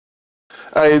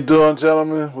How you doing,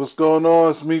 gentlemen? What's going on?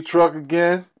 It's me, Truck,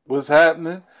 again. What's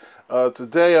happening?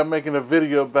 Today, I'm making a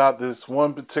video about this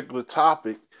one particular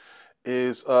topic.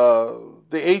 Is the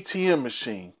ATM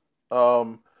machine.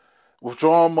 Um,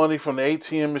 Withdrawing money from the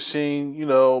ATM machine.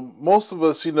 Most of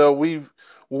us, when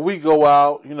we go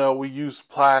out, we use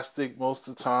plastic most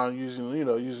of the time, using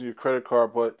your credit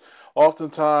card. But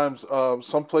oftentimes,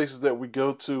 some places that we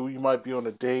go to, you might be on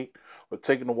a date or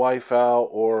taking the wife out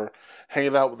or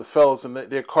hanging out with the fellas, and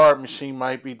their card machine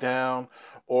might be down,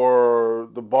 or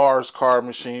the bar's card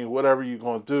machine, whatever you're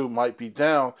going to do, might be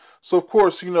down. So, of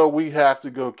course, we have to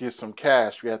go get some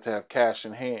cash. We have to have cash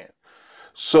in hand.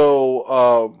 So,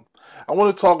 I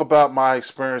want to talk about my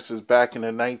experiences back in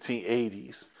the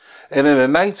 1980s. And in the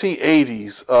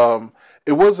 1980s,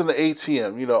 it wasn't an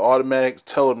ATM, automatic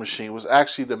teller machine. It was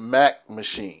actually the Mac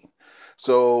machine.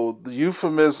 So the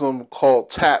euphemism called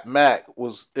Tap Mac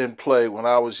was in play when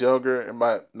I was younger, in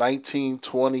my 19,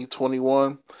 20,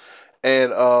 21.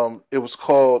 And it was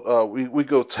called, we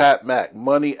go Tap Mac,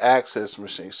 Money Access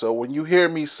Machine. So when you hear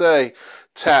me say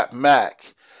Tap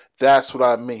Mac, that's what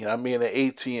I mean. I mean an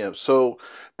ATM. So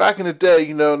back in the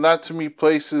day, not too many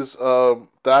places that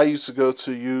I used to go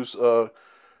to use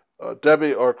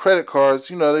debit or credit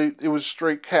cards. It was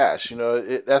straight cash.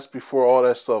 That's before all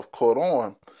that stuff caught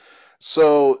on.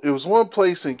 So it was one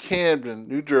place in Camden,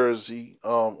 New Jersey,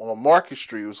 on Market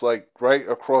Street. It was like right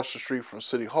across the street from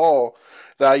City Hall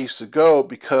that I used to go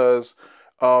because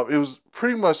it was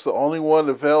pretty much the only one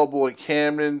available in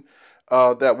Camden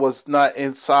that was not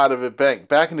inside of a bank.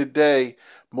 Back in the day,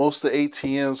 most of the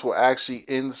ATMs were actually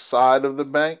inside of the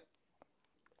bank,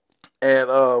 and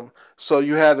so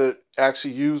you had to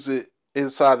actually use it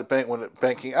inside the bank when the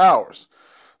banking hours.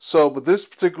 So, but this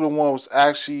particular one was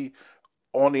actually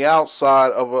on the outside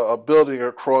of a building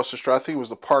across the street. I think it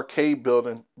was the Parquet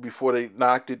building before they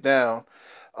knocked it down.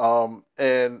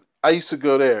 And I used to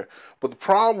go there. But the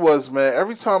problem was, man,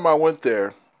 every time I went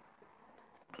there,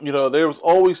 there was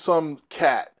always some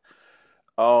cat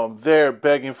there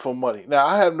begging for money. Now,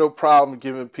 I have no problem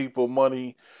giving people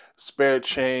money, spare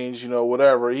change,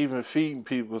 whatever, even feeding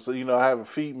people. So, I have a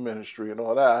feeding ministry and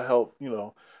all that. I help,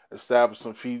 establish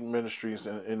some feeding ministries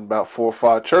in about 4 or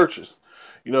 5 churches,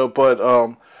 but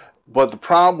the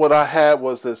problem what I had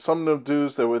was that some of them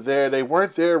dudes that were there, they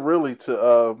weren't there really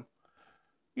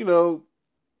you know,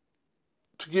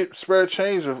 to get spare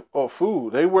change or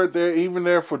food. They weren't there even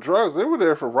there for drugs. They were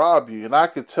there for rob you, and I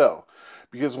could tell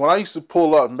because when I used to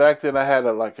pull up, and back then I had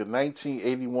like a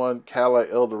 1981 Cadillac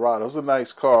Eldorado. It was a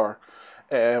nice car,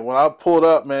 and when I pulled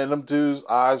up, man, them dudes'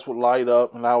 eyes would light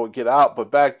up, and I would get out.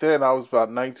 But back then I was about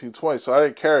 19, 20, so I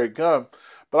didn't carry a gun.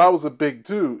 But I was a big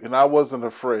dude, and I wasn't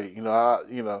afraid, But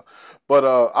but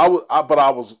I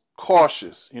was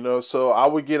cautious, So I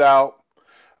would get out.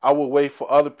 I would wait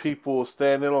for other people to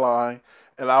stand in line,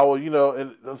 and I would,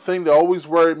 And the thing that always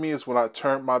worried me is when I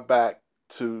turned my back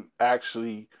to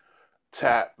actually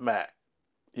tap Matt.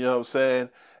 You know what I'm saying?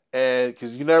 And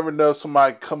because you never know,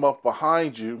 somebody come up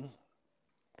behind you.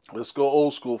 Let's go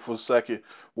old school for a second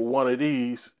with one of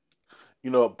these,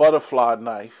 a butterfly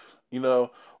knife,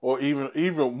 or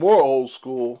even more old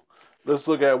school. Let's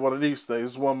look at one of these things.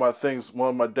 This is one of my things.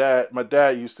 One of my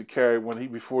dad used to carry when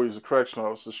before he was a correctional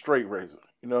officer, a straight razor.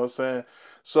 You know what I'm saying?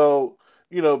 So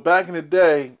back in the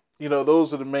day,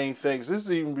 those are the main things. This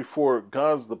is even before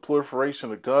guns, the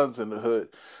proliferation of guns in the hood.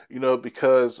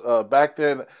 Because back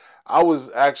then, I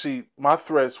was actually my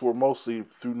threats were mostly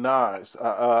through knives.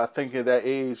 I think at that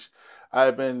age, I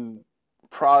had been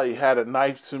probably had a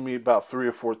knife to me about 3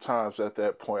 or 4 times at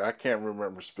that point. I can't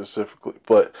remember specifically,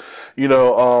 but you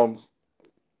know, um,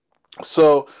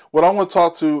 so what I want to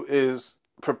talk to is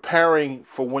preparing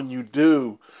for when you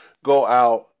do go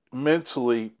out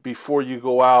mentally before you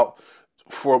go out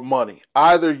for money.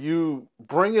 Either you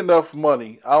bring enough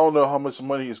money. I don't know how much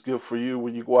money is good for you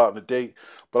when you go out on a date,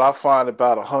 but I find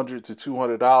about $100 to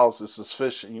 $200 is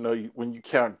sufficient. When you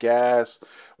count gas,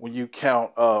 when you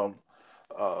count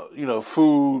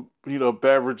food,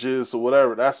 beverages or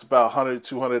whatever. That's about $100,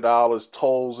 $200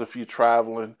 tolls if you're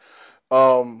traveling.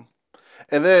 Um,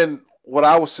 and then what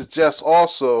I would suggest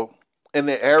also in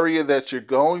the area that you're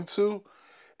going to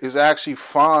is actually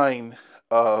find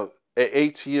an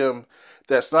ATM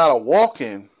that's not a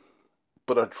walk-in,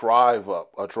 but a drive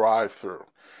up, a drive-through.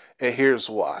 And here's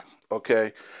why.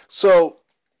 Okay, so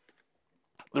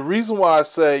the reason why I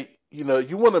say you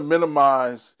want to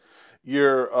minimize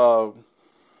your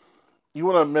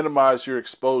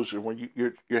exposure when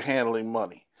you're handling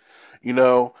money, you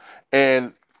know,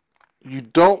 and you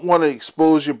don't want to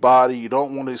expose your body. You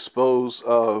don't want to expose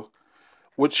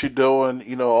what you're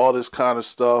doing, all this kind of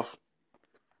stuff.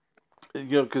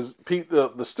 You know, because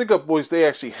the stick up boys, they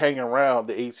actually hang around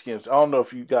the ATMs. I don't know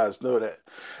if you guys know that,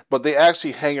 but they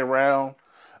actually hang around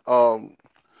um,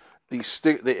 the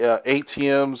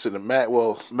ATMs and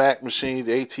the Mac machines,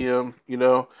 the ATM. You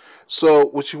know, so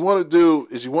what you want to do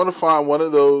is you want to find one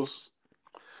of those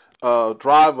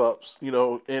drive ups, you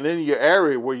know, and in your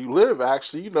area where you live,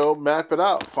 actually, you know, map it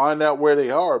out, find out where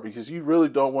they are, because you really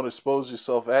don't want to expose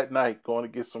yourself at night going to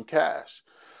get some cash.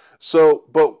 So,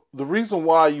 but the reason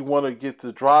why you want to get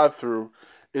the drive through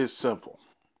is simple.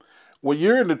 When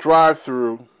you're in the drive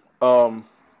through, um,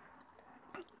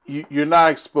 you're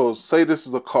not exposed. Say this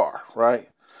is a car, right?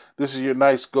 This is your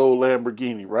nice gold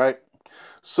Lamborghini, right?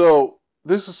 So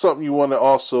this is something you want to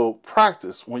also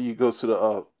practice when you go to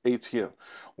the ATM.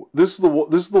 This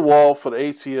is the wall for the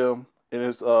ATM, and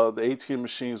it's the ATM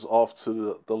machines off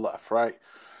to the left, right?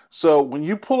 So when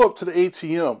you pull up to the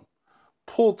ATM,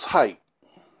 pull tight,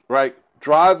 right?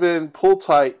 Drive in, pull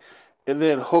tight, and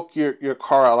then hook your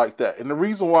car out like that. And the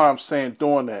reason why I'm saying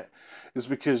doing that is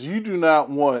because you do not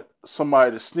want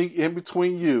somebody to sneak in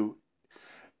between you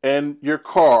and your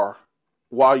car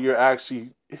while you're actually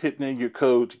hitting in your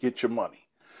code to get your money.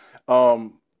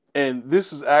 Um, and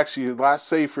this is actually a lot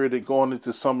safer than going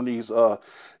into some of these.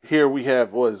 Here we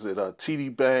have, what is it?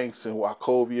 TD Banks and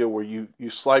Wachovia, where you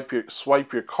swipe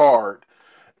your card,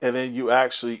 and then you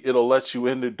actually, it'll let you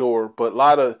in the door. But a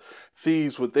lot of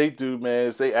thieves, what they do, man,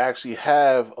 is they actually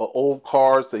have old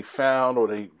cards they found, or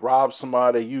they rob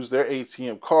somebody. They use their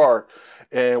ATM card,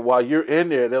 and while you're in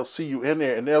there, they'll see you in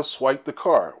there, and they'll swipe the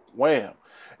card. Wham.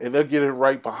 And they'll get it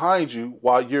right behind you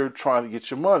while you're trying to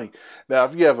get your money. Now,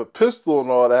 if you have a pistol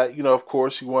and all that, you know, of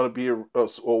course, you want to be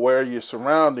aware of your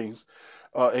surroundings,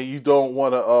 and you don't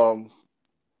want to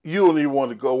you don't even want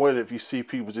to go in if you see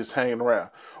people just hanging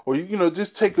around. Or, you know,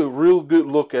 just take a real good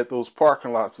look at those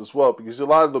parking lots as well, because a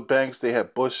lot of the banks, they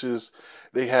have bushes,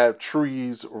 they have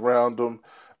trees around them.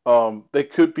 They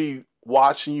could be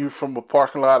watching you from a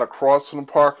parking lot across from the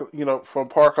park, you know, from a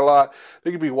parking lot.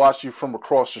 They could be watching you from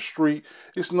across the street.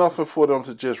 It's nothing for them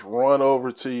to just run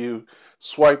over to you,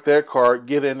 swipe their card,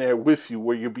 get in there with you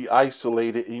where you'll be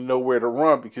isolated and you know where to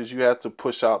run, because you have to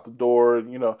push out the door,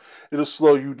 and, you know, it'll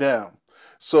slow you down.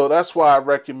 So that's why I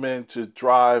recommend to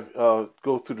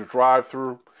go through the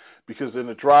drive-through, because in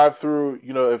the drive-through,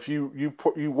 you know, if you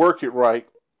work it right,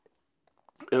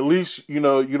 at least, you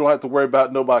know, you don't have to worry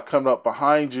about nobody coming up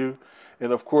behind you,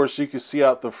 and of course you can see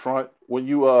out the front when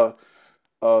you know,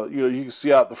 you can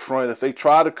see out the front. If they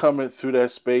try to come in through that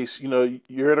space, you know,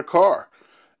 you're in a car.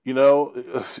 You know,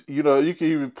 you know, you can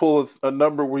even pull a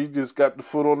number where you just got the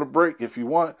foot on the brake if you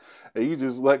want, and you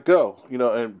just let go, you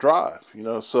know, and drive, you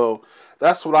know. So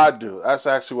that's what I do. That's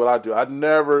actually what I do. I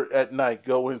never at night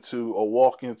go into or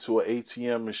walk into an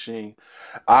ATM machine.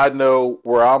 I know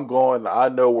where I'm going. I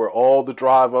know where all the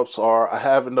drive ups are. I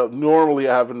have enough. Normally,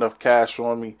 I have enough cash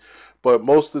on me, but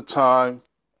most of the time,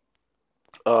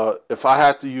 if I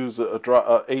have to use a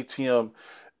ATM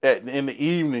in the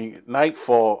evening,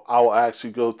 nightfall, I will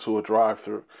actually go to a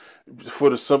drive-through,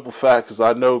 for the simple fact because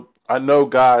I know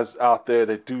guys out there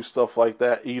that do stuff like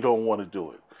that. And you don't want to do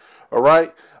it. All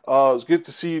right. It's good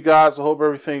to see you guys. I hope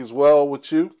everything's well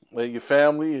with you and your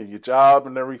family and your job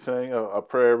and everything. I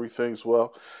pray everything's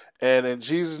well. And in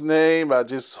Jesus' name, I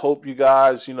just hope you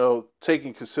guys, you know, take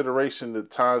in consideration the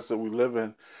times that we live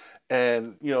in,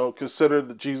 and, you know, consider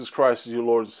that Jesus Christ is your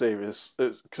Lord and Savior.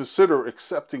 Consider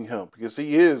accepting Him, because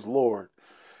He is Lord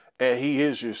and He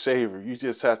is your Savior. You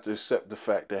just have to accept the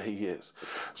fact that He is.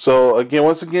 So again,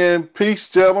 once again, peace,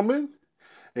 gentlemen.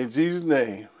 In Jesus'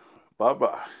 name,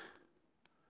 bye-bye.